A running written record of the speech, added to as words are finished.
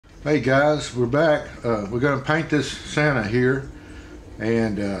Hey guys, we're back. We're going to paint this Santa here,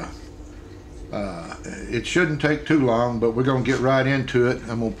 and it shouldn't take too long, but we're going to get right into it.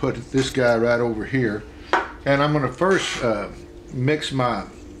 I'm going to put this guy right over here, and I'm going to first mix the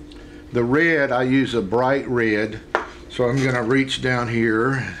red. I use a bright red, so I'm going to reach down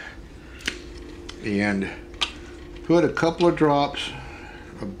here and put a couple of drops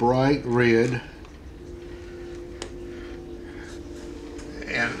of bright red,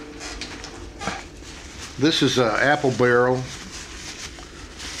 and this is apple barrel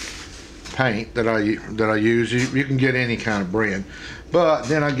paint that I use. You can get any kind of brand, but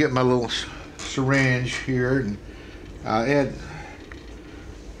then I get my little syringe here and I add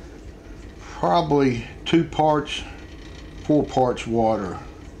probably 4 parts water.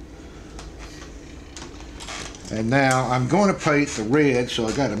 And now I'm going to paint the red, so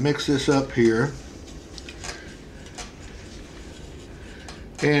I got to mix this up here.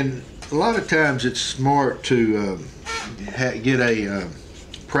 And a lot of times it's smart to get a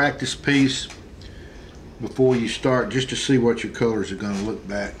practice piece before you start, just to see what your colors are going to look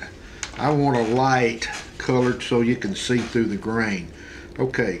back. I want a light colored so you can see through the grain.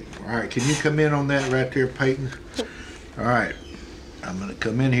 Okay, all right, can you come in on that right there, Peyton? All right, I'm going to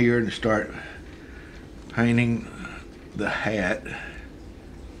come in here and start painting the hat.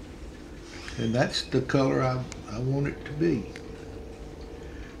 And that's the color I want it to be.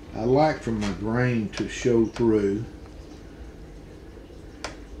 I like for my grain to show through.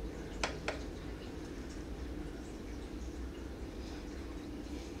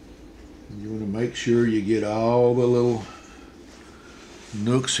 You want to make sure you get all the little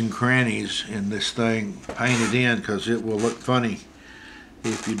nooks and crannies in this thing painted in, because it will look funny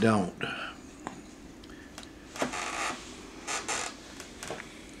if you don't.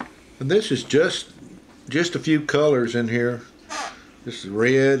 And this is just a few colors in here. This is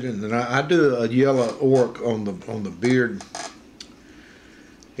red, and then I do a yellow orc on the beard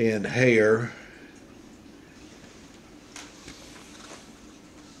and hair.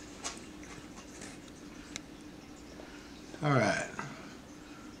 All right,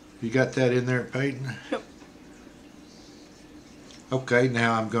 you got that in there, Peyton? Yep. Okay,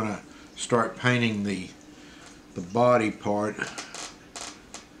 now I'm gonna start painting the body part.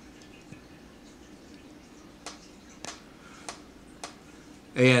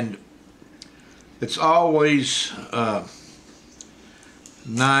 And it's always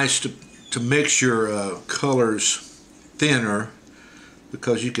nice to mix your colors thinner,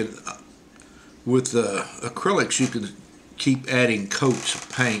 because you can, with acrylics, you can keep adding coats of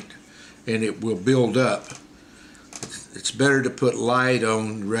paint and it will build up. It's better to put light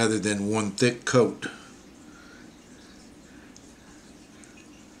on rather than one thick coat.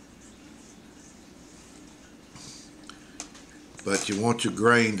 But you want your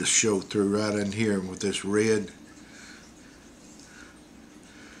grain to show through right in here with this red.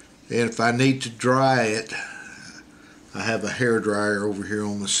 And if I need to dry it, I have a hair dryer over here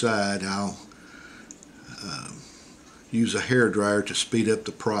on the side. I'll use a hair dryer to speed up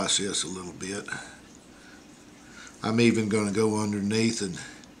the process a little bit. I'm even going to go underneath and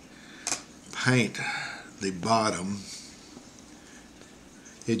paint the bottom.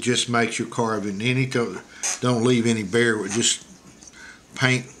 It just makes your carving, don't leave any bare, just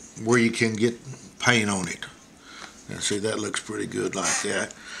paint where you can get paint on it. And see, that looks pretty good like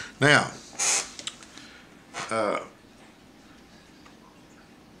that. Now,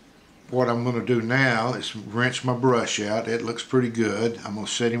 what I'm going to do now is rinse my brush out. It looks pretty good. I'm going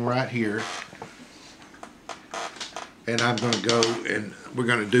to set him right here. And I'm going to go and we're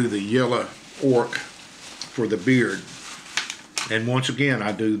going to do the yellow orc for the beard. And once again,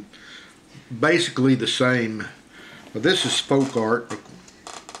 I do basically the same. Well, this is folk art,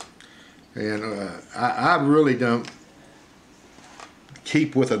 and I really don't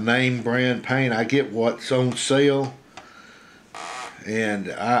keep with a name brand paint. I get what's on sale, and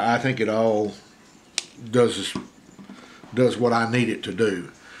I think it all does what I need it to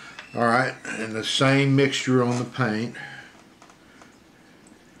do. All right, and the same mixture on the paint.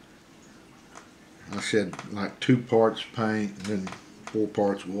 I said like 2 parts paint and then 4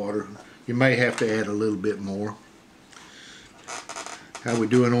 parts water. You may have to add a little bit more. How we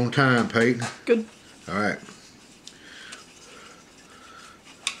doing on time, Peyton? Good. All right.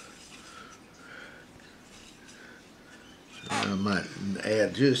 I might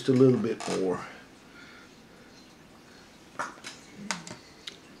add just a little bit more.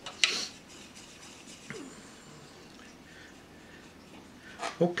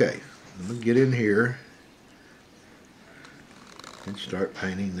 Okay, I'm going to get in here and start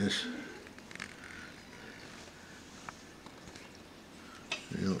painting this.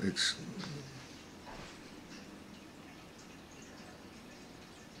 You know, it's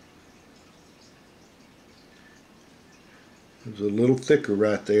it was a little thicker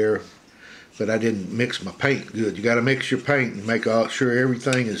right there, but I didn't mix my paint good. You got to mix your paint and make sure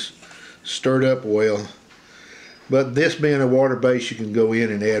everything is stirred up well. But this being a water base, you can go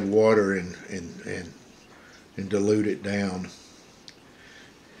in and add water and dilute it down.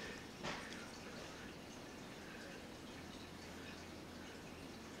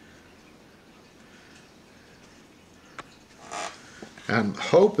 I'm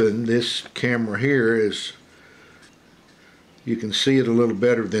hoping this camera here is, you can see it a little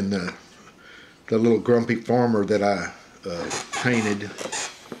better than the little grumpy farmer that I painted.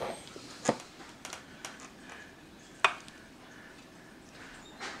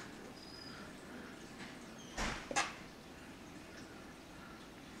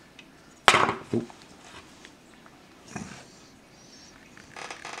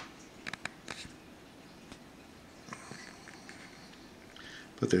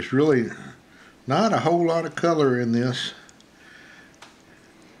 But there's really not a whole lot of color in this.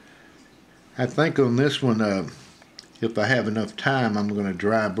 I think on this one, if I have enough time, I'm going to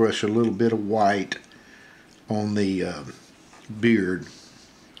dry brush a little bit of white on the beard.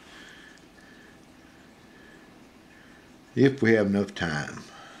 If we have enough time.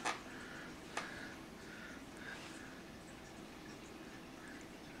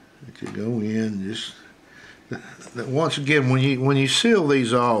 If you go in, just once again, when you seal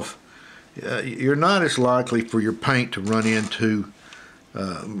these off, you're not as likely for your paint to run into,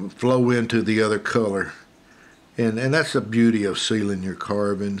 flow into the other color, and that's the beauty of sealing your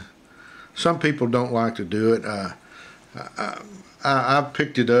carbon. Some people don't like to do it. I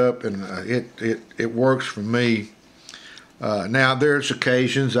picked it up and it works for me. Now there's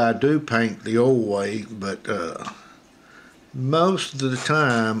occasions I do paint the old way, but most of the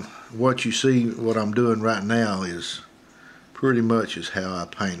time what you see, what I'm doing right now, is pretty much is how I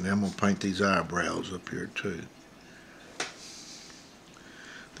paint. And I'm going to paint these eyebrows up here too.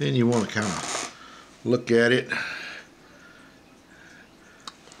 Then you want to kind of look at it.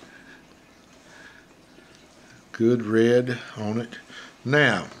 Good red on it.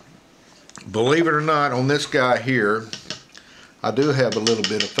 Now, believe it or not, on this guy here, I do have a little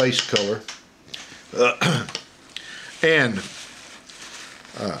bit of face color. And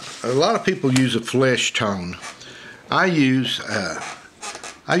a lot of people use a flesh tone. I use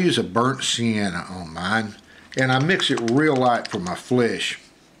a burnt sienna on mine, and I mix it real light for my flesh.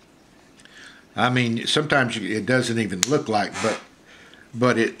 I mean, sometimes it doesn't even look like,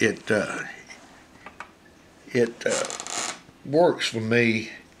 but it works for me,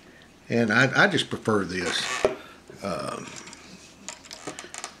 and I just prefer this. And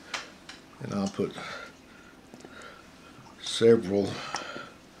I'll put several.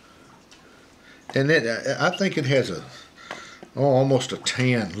 And I think it has almost a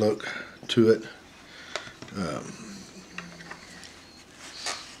tan look to it.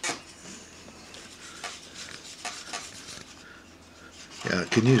 Yeah,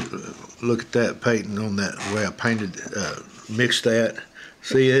 can you look at that painting on that way I painted, mixed that?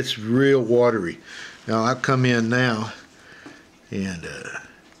 See, it's real watery. Now I come in now and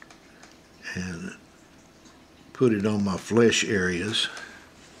put it on my flesh areas.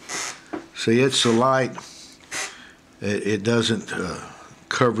 See, it's so light, it doesn't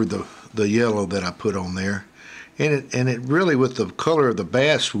cover the yellow that I put on there, and it really, with the color of the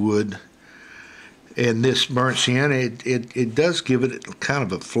basswood and this burnt sienna, it does give it kind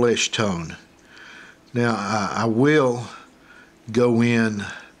of a flesh tone. Now I will go in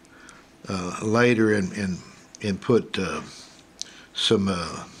later and put some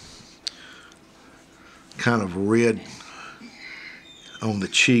kind of red on the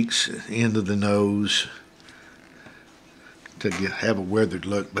cheeks, end of the nose, to have a weathered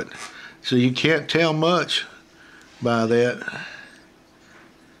look. But so you can't tell much by that.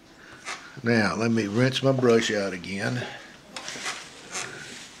 Now let me rinse my brush out again.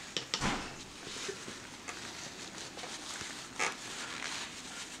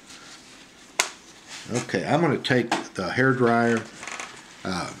 Okay, I'm going to take the hairdryer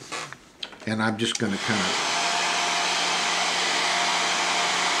and I'm just going to kind of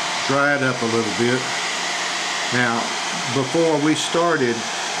dry it up a little bit. Now, before we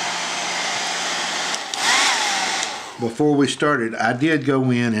started, I did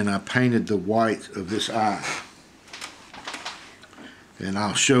go in and I painted the white of this eye. And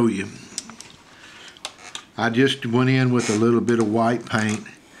I'll show you. I just went in with a little bit of white paint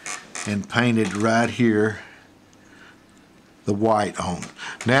and painted right here the white on.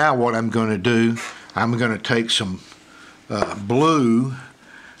 Now what I'm going to do, I'm going to take some blue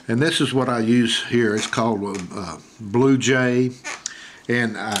And this is what I use here. It's called Blue Jay.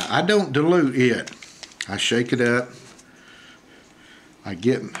 And I don't dilute it. I shake it up. I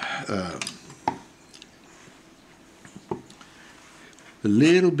get a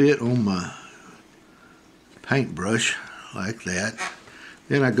little bit on my paintbrush like that.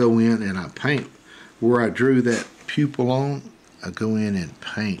 Then I go in and I paint where I drew that pupil on. I go in and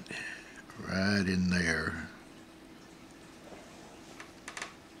paint right in there.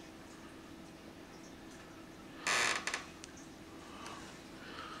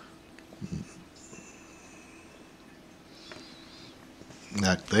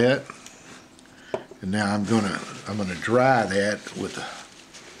 Like that. And now I'm gonna dry that with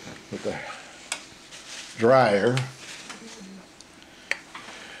the dryer.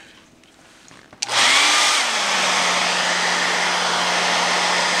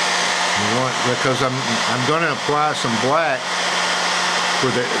 Because I'm going to apply some black for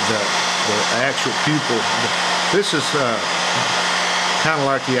the actual pupil. This is kind of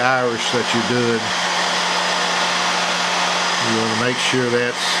like the iris that you're doing. You want to make sure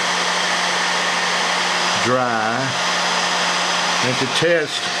that's dry. And to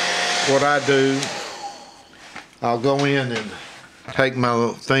test what I do, I'll go in and take my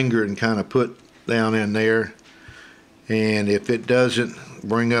little finger and kind of put down in there. And if it doesn't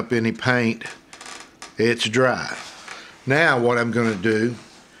bring up any paint, it's dry. Now what I'm going to do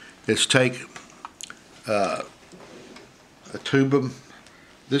is take a tube of,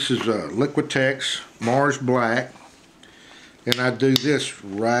 this is Liquitex Mars Black, and I do this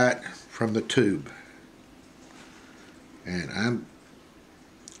right from the tube. And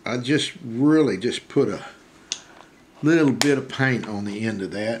I just really just put a little bit of paint on the end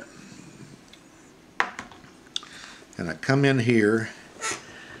of that. And I come in here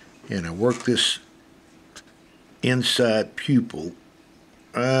and I work this inside pupil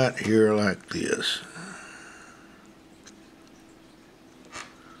right here like this.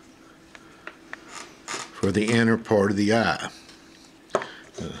 For the inner part of the eye.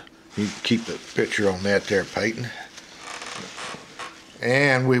 You can keep the picture on that there, Peyton.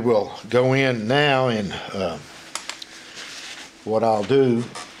 And we will go in now and what I'll do,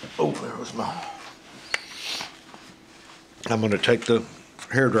 oh, there was my, I'm going to take the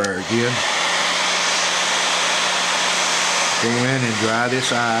hairdryer again, go in and dry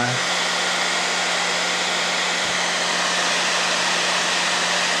this eye.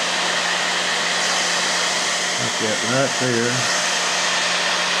 Like that right there.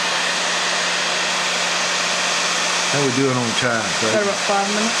 How we doing on time, Craig? Got about 5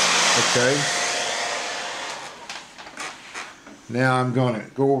 minutes. Okay. Now I'm going to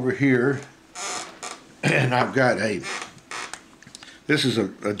go over here, and I've got this is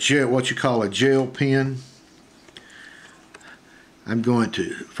a gel, what you call a gel pen. I'm going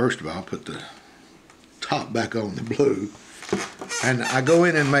to, first of all, put the top back on the blue. And I go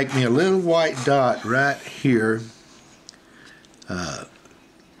in and make me a little white dot right here to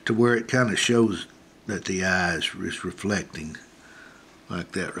where it kind of shows that the eye is reflecting,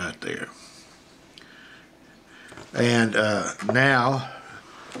 like that right there. And now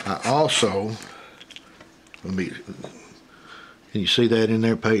I also, can you see that in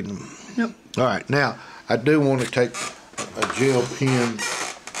there, Peyton? Yep. All right, now I do want to take a gel pen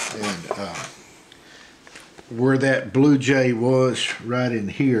and where that Blue Jay was right in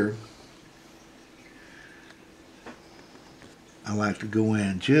here, I like to go in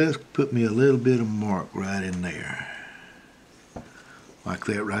and just put me a little bit of mark right in there, like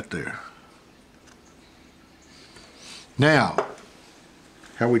that right there. Now,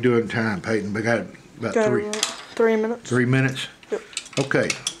 how we doing time, Peyton? We got about 3 minutes. 3 minutes? Yep. Okay,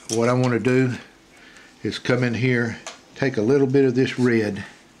 what I want to do is come in here, take a little bit of this red,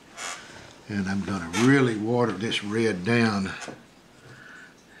 and I'm going to really water this red down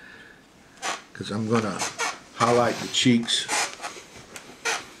because I'm going to highlight the cheeks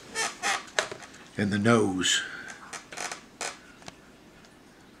and the nose.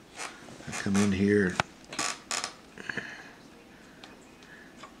 I come in here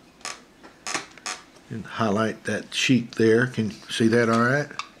and highlight that cheek there. Can you see that all right?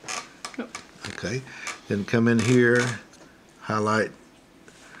 Yep. Okay. Then come in here, highlight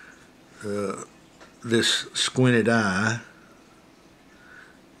this squinted eye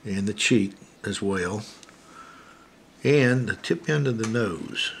and the cheek as well, and the tip end of the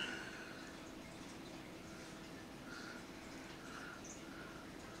nose.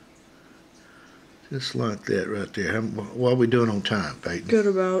 Just like that right there. What are we doing on time, Peyton? Good,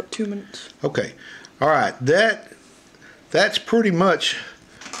 about 2 minutes. Okay. All right. That's pretty much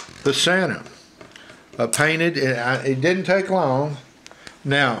the Santa painted. It didn't take long.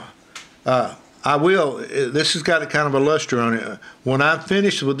 Now, this has got a kind of a luster on it. When I'm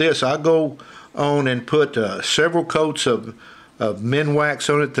finished with this, I'll go on and put several coats of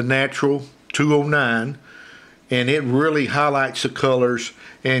Minwax on it, the natural 209, and it really highlights the colors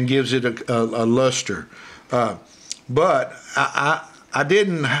and gives it a luster. But I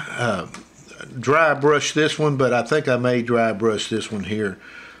didn't dry brush this one, but I think I may dry brush this one here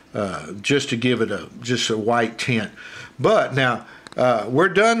just to give it just a white tint. But now, we're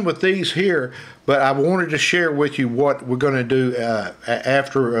done with these here, but I wanted to share with you what we're going to do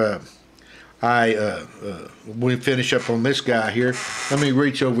after we finish up on this guy here. Let me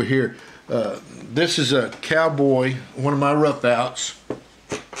reach over here. This is a Cowboy, one of my rough outs,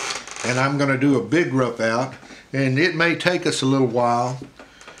 and I'm going to do a big rough out, and it may take us a little while,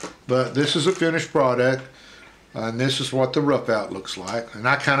 but this is a finished product, and this is what the rough out looks like. And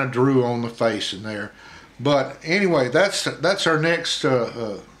I kind of drew on the face in there. But anyway, that's our next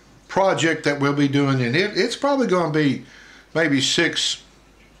project that we'll be doing, and it's probably going to be maybe 6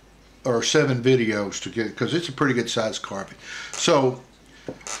 or 7 videos to get, because it's a pretty good sized carving. So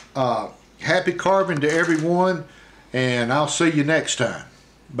happy carving to everyone, and I'll see you next time.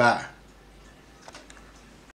 Bye.